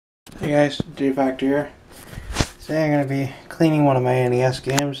Hey guys, J-Factor here. Today I'm going to be cleaning one of my NES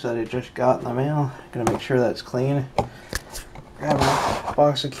games that I just got in the mail. I'm going to make sure that's clean. Grab a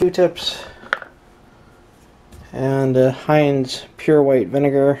box of Q-tips and Heinz pure white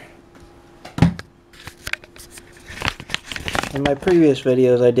vinegar. In my previous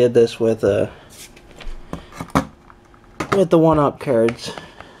videos I did this with the 1-up cards,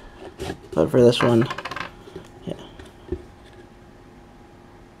 but for this one, yeah.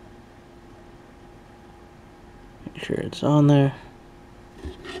 Make sure it's on there,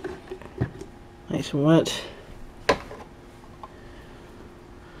 nice and wet.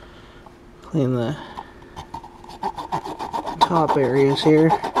 Clean the top areas here.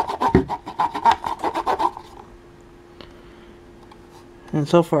 And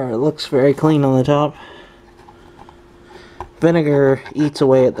so far it looks very clean on the top. Vinegar eats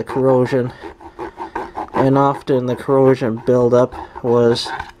away at the corrosion, and often the corrosion buildup was,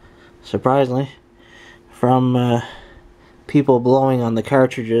 surprisingly, from people blowing on the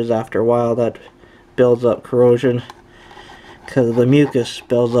cartridges. After a while that builds up corrosion because the mucus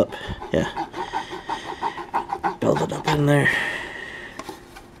builds up, builds it up in there.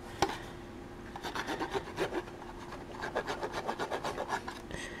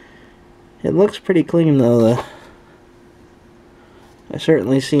 It looks pretty clean though. I've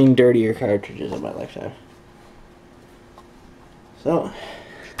certainly seen dirtier cartridges in my lifetime. So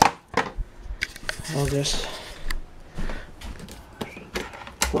I'll just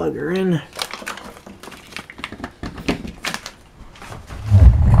plug her in.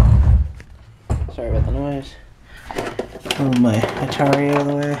 Sorry about the noise. Move my Atari out of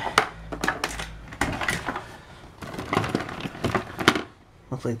the way.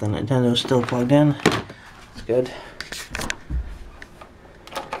 Looks like the Nintendo's still plugged in. That's good.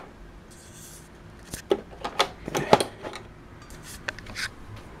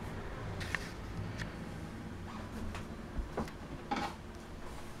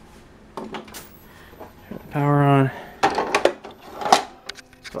 Turn the power on.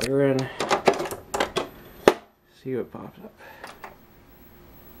 Plug her in. See what pops up.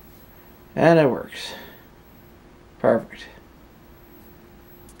 And it works. Perfect.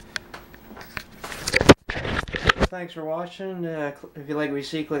 Thanks for watching. If you like what you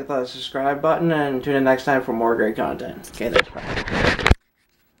see, click the subscribe button and tune in next time for more great content. Okay, thanks. Bye.